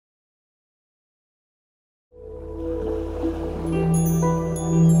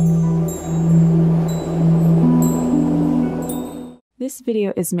This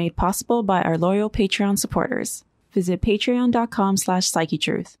video is made possible by our loyal Patreon supporters. Visit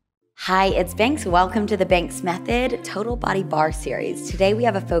patreon.com/Psychetruth. Hi, it's Banks. Welcome to the Banks Method Total Body Bar Series. Today we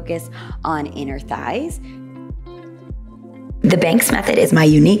have a focus on inner thighs. The Banks Method is my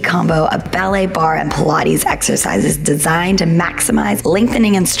unique combo of ballet, bar, and Pilates exercises designed to maximize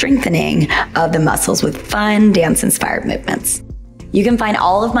lengthening and strengthening of the muscles with fun, dance-inspired movements. You can find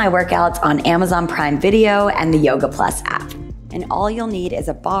all of my workouts on Amazon Prime Video and the Yoga Plus app. And all you'll need is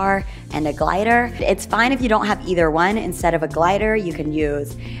a bar and a glider. It's fine if you don't have either one. Instead of a glider, you can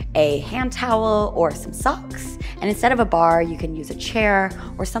use a hand towel or some socks. And instead of a bar, you can use a chair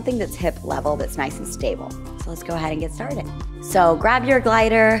or something that's hip level that's nice and stable. So let's go ahead and get started. So grab your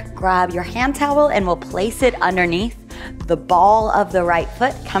glider, grab your hand towel, and we'll place it underneath the ball of the right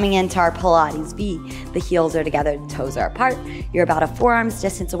foot coming into our Pilates V. The heels are together, the toes are apart. You're about a forearm's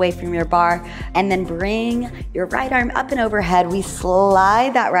distance away from your bar, and then bring your right arm up and overhead. We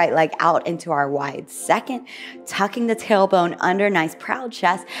slide that right leg out into our wide second, tucking the tailbone under, nice proud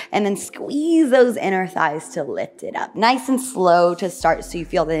chest, and then squeeze those inner thighs to lift it up. Nice and slow to start so you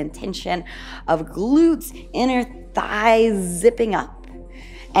feel the intention of glutes, inner thighs zipping up.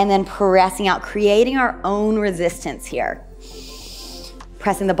 And then pressing out, creating our own resistance here.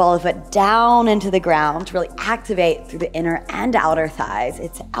 Pressing the ball of the foot down into the ground to really activate through the inner and outer thighs.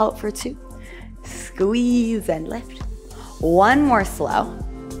 It's out for 2. Squeeze and lift. One more slow.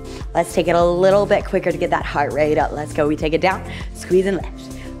 Let's take it a little bit quicker to get that heart rate up. Let's go. We take it down, squeeze and lift.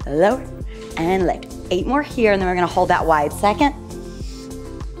 Lower and lift. 8 more here, and then we're gonna hold that wide second.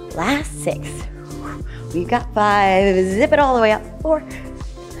 Last 6. We've got 5. Zip it all the way up. 4.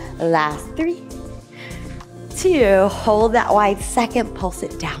 Last 3, 2, hold that wide second, pulse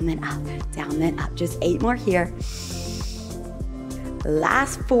it down then up, just 8 more here.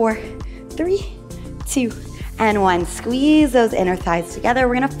 Last 4, 3, 2, and 1. Squeeze those inner thighs together.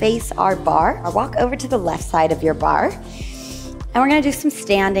 We're gonna face our bar, or walk over to the left side of your bar, and we're gonna do some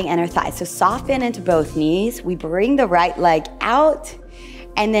standing inner thighs. So soft bend into both knees. We bring the right leg out,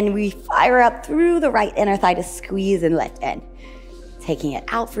 and then we fire up through the right inner thigh to squeeze and lift in. Taking it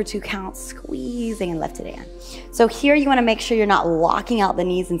out for 2 counts, squeezing and lifting it in. So here you wanna make sure you're not locking out the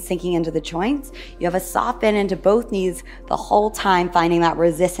knees and sinking into the joints. You have a soft bend into both knees the whole time, finding that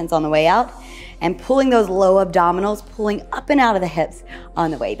resistance on the way out and pulling those low abdominals, pulling up and out of the hips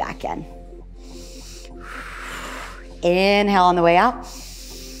on the way back in. Inhale on the way out.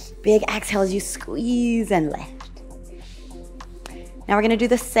 Big exhale as you squeeze and lift. Now we're gonna do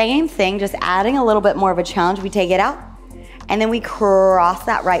the same thing, just adding a little bit more of a challenge. We take it out, and then we cross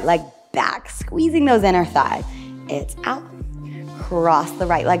that right leg back, squeezing those inner thighs. It's out. Cross the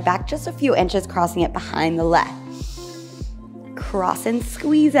right leg back just a few inches, crossing it behind the left. Cross and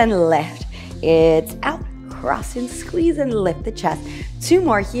squeeze and lift. It's out. Cross and squeeze and lift the chest. 2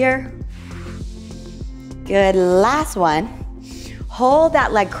 more here. Good, last one. Hold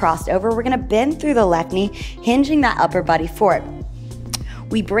that leg crossed over. We're gonna bend through the left knee, hinging that upper body forward.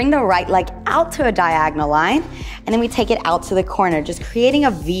 We bring the right leg out to a diagonal line, and then we take it out to the corner, just creating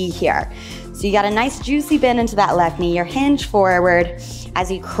a V here. So you got a nice juicy bend into that left knee. You're hinged forward.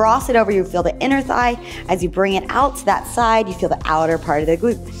 As you cross it over, you feel the inner thigh. As you bring it out to that side, you feel the outer part of the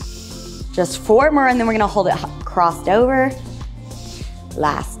glute. Just 4 more, and then we're gonna hold it crossed over.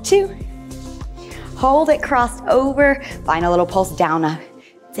 Last 2. Hold it crossed over. Find a little pulse down up,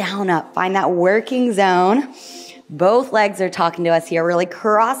 down up. Find that working zone. Both legs are talking to us here, really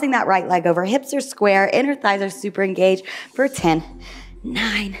crossing that right leg over. Hips are square, inner thighs are super engaged for 10,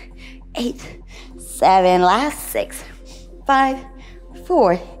 9, 8, 7, last 6, 5,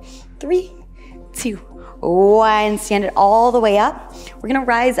 4, 3, 2, 1. Stand it all the way up. We're gonna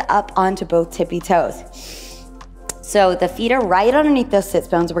rise up onto both tippy toes. So the feet are right underneath those sits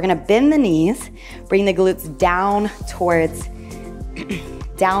bones. We're gonna bend the knees, bring the glutes down towards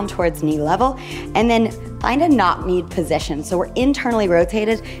knee level, and then find a knock-kneed position. So we're internally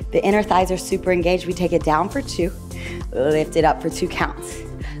rotated. The inner thighs are super engaged. We take it down for 2, lift it up for 2 counts.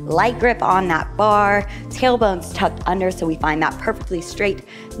 Light grip on that bar, tailbones tucked under so we find that perfectly straight,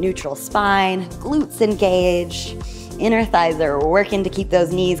 neutral spine, glutes engaged. Inner thighs are working to keep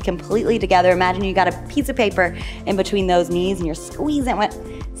those knees completely together. Imagine you got a piece of paper in between those knees and you're squeezing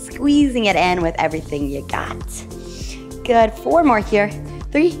it in with everything you got. Good, 4 more here.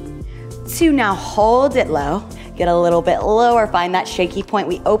 3, 2, now hold it low. Get a little bit lower, find that shaky point.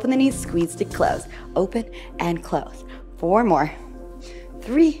 We open the knees, squeeze to close. Open and close. 4 more.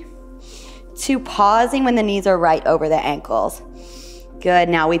 3, 2, pausing when the knees are right over the ankles. Good,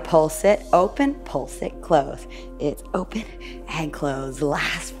 now we pulse it, open, pulse it, close. It's open and close.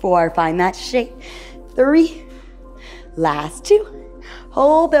 Last 4, find that shape. 3, last 2,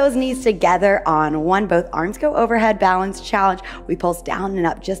 Hold those knees together on one. Both arms go overhead, balance challenge. We pulse down and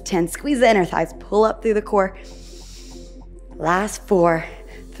up, just 10. Squeeze the inner thighs, pull up through the core. Last 4,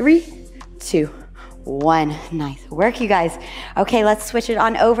 3, 2, 1. Nice work, you guys. Okay, let's switch it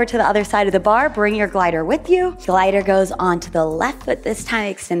on over to the other side of the bar. Bring your glider with you. Glider goes onto the left foot this time.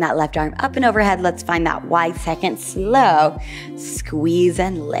 Extend that left arm up and overhead. Let's find that wide second. Slow. Squeeze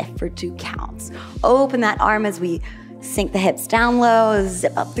and lift for 2 counts. Open that arm as we sink the hips down low.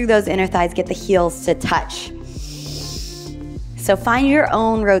 Zip up through those inner thighs. Get the heels to touch. So find your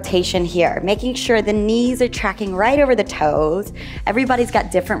own rotation here, making sure the knees are tracking right over the toes. Everybody's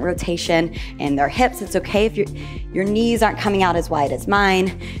got different rotation in their hips. It's okay if your knees aren't coming out as wide as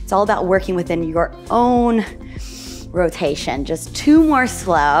mine. It's all about working within your own rotation. Just 2 more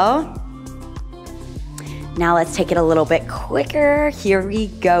slow. Now let's take it a little bit quicker. Here we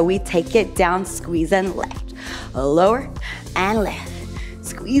go. We take it down, squeeze and lift. Lower and lift.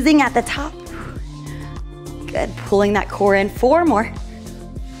 Squeezing at the top. Good, pulling that core in. 4 more.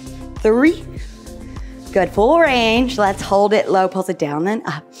 3. Good, full range. Let's hold it low, pulse it down, then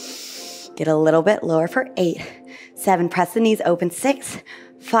up. Get a little bit lower for 8. 7, press the knees open. 6,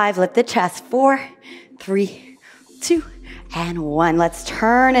 5, lift the chest. 4, 3, 2, and 1. Let's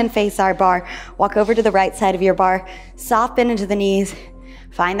turn and face our bar. Walk over to the right side of your bar. Soft bend into the knees.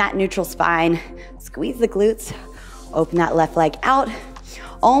 Find that neutral spine. Squeeze the glutes. Open that left leg out.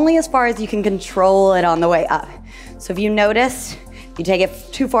 Only as far as you can control it on the way up. So if you notice, you take it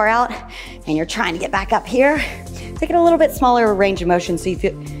too far out and you're trying to get back up here, take it a little bit smaller range of motion so you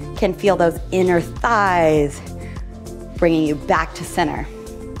can feel those inner thighs bringing you back to center.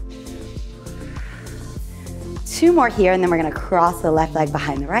 2 more here, and then we're gonna cross the left leg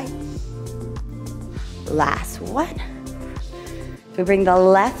behind the right. Last 1. So we bring the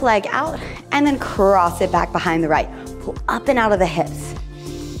left leg out and then cross it back behind the right. Pull up and out of the hips.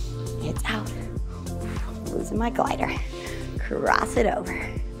 It's out. Losing my glider. Cross it over.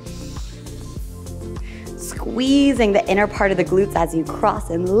 Squeezing the inner part of the glutes as you cross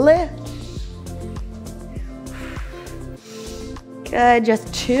and lift. Good,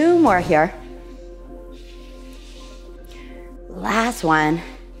 just 2 more here. Last one.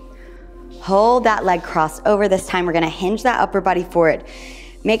 Hold that leg crossed over. This time we're gonna hinge that upper body forward.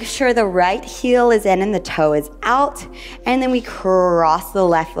 Make sure the right heel is in and the toe is out. And then we cross the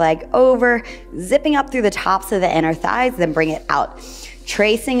left leg over, zipping up through the tops of the inner thighs, then bring it out.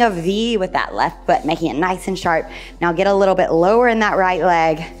 Tracing a V with that left foot, making it nice and sharp. Now get a little bit lower in that right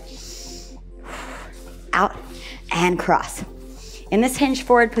leg. Out and cross. In this hinge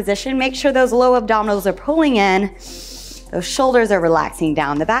forward position, make sure those low abdominals are pulling in. Those shoulders are relaxing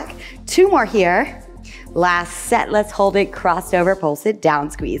down the back. 2 more here. Last set, let's hold it crossed over, pulse it,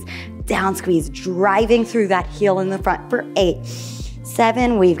 down squeeze, driving through that heel in the front for 8,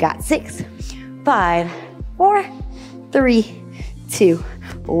 7, we've got 6, 5, 4, 3, 2,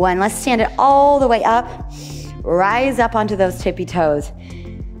 1. Let's stand it all the way up, rise up onto those tippy toes,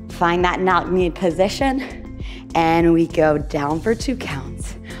 find that knock-knee position, and we go down for 2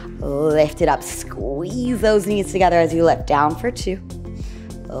 counts. Lift it up, squeeze those knees together as you lift, down for 2,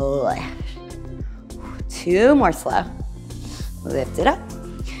 lift. 2 more slow. Lift it up.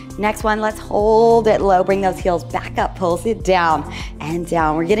 Next one, let's hold it low. Bring those heels back up, pulse it down and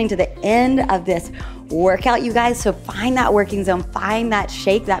down. We're getting to the end of this workout, you guys. So find that working zone, find that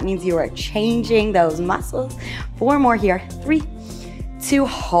shake. That means you are changing those muscles. 4 more here. 3, 2,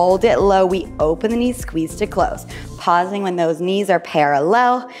 hold it low. We open the knees, squeeze to close. Pausing when those knees are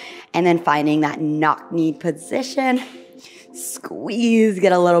parallel, and then finding that knock-knee position. Squeeze,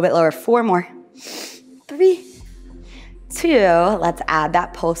 get a little bit lower. 4 more. 3, 2, let's add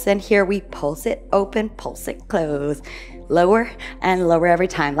that pulse in here. We pulse it open, pulse it close. Lower and lower every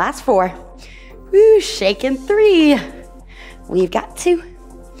time. Last 4. Woo, shaking 3. We've got 2.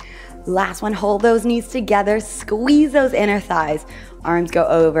 Last one, hold those knees together, squeeze those inner thighs. Arms go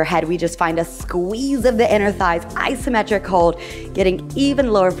overhead. We just find a squeeze of the inner thighs, isometric hold, getting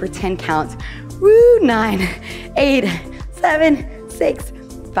even lower for 10 counts. Woo, 9, 8, 7, 6,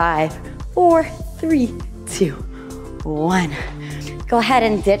 5, 4, 3, 2, 1. Go ahead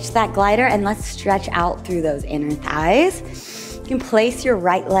and ditch that glider and let's stretch out through those inner thighs. You can place your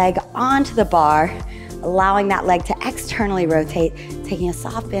right leg onto the bar, allowing that leg to externally rotate, taking a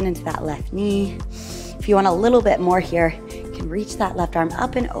soft bend into that left knee. If you want a little bit more here, you can reach that left arm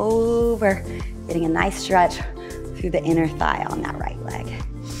up and over, getting a nice stretch through the inner thigh on that right leg.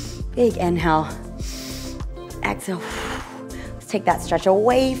 Big inhale. Exhale. Let's take that stretch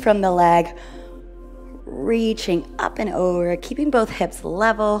away from the leg, reaching up and over, keeping both hips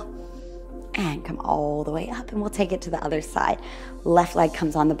level. and come all the way up, and we'll take it to the other side. Left leg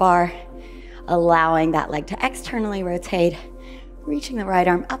comes on the bar, allowing that leg to externally rotate, reaching the right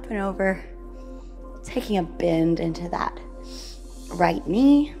arm up and over, taking a bend into that right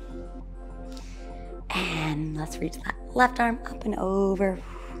knee. And let's reach that left arm up and over.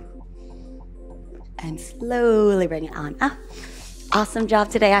 And slowly bring it on up. Awesome job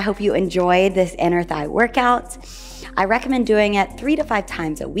today. I hope you enjoyed this inner thigh workout. I recommend doing it 3 to 5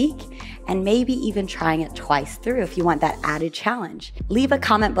 times a week, and maybe even trying it twice through if you want that added challenge. Leave a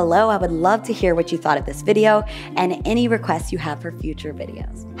comment below. I would love to hear what you thought of this video and any requests you have for future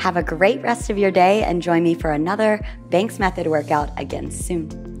videos. Have a great rest of your day and join me for another Banks Method workout again soon.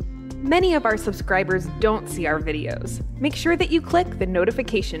 Many of our subscribers don't see our videos. Make sure that you click the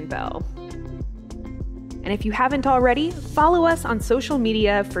notification bell. And if you haven't already, follow us on social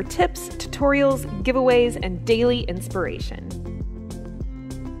media for tips, tutorials, giveaways, and daily inspiration.